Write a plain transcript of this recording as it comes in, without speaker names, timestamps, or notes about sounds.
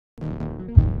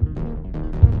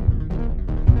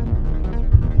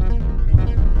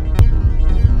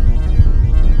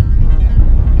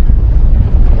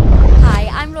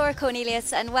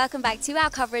Cornelius, and welcome back to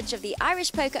our coverage of the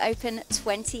Irish Poker Open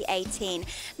 2018.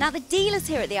 Now, the dealers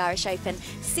here at the Irish Open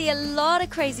see a lot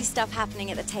of crazy stuff happening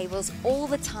at the tables all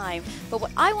the time, but what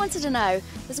I wanted to know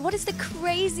was, what is the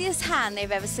craziest hand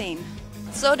they've ever seen?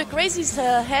 So the craziest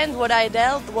hand what I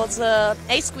dealt was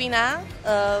ace queen A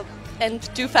and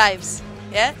 2 5s.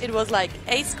 Yeah, it was like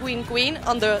ace queen queen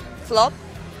on the flop,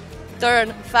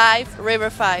 turn 5,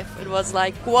 river 5. It was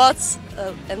like quads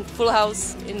and full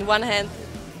house in one hand.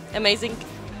 Amazing.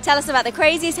 Tell us about the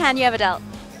craziest hand you ever dealt.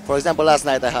 For example, last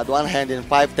night I had one hand in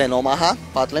 5-10 Omaha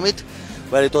pot limit,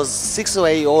 where it was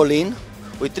 6-way all in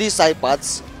with 3 side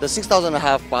pots, the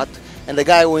 6,500 pot, and the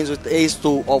guy wins with ace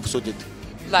 2 offsuited.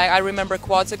 Like, I remember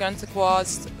quads against the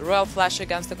quads, royal flush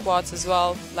against the quads as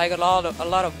well. Like a lot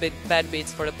of big bad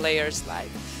beats for the players, like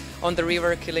on the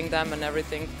river, killing them and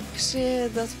everything. Actually,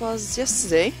 that was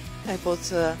yesterday. I put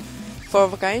 4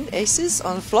 of a kind aces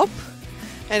on flop,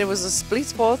 and it was a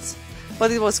split pot. But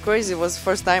it was crazy. It was the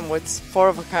first time with 4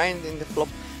 of a kind in the flop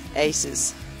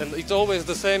aces. And it's always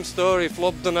the same story.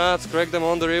 Flop the nuts, crack them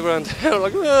on the river, and they're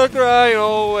like crying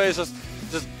always. Just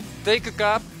take a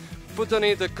cup. Put on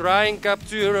it a crying cup,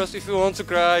 €2 if you want to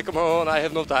cry. Come on, I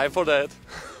have no time for that.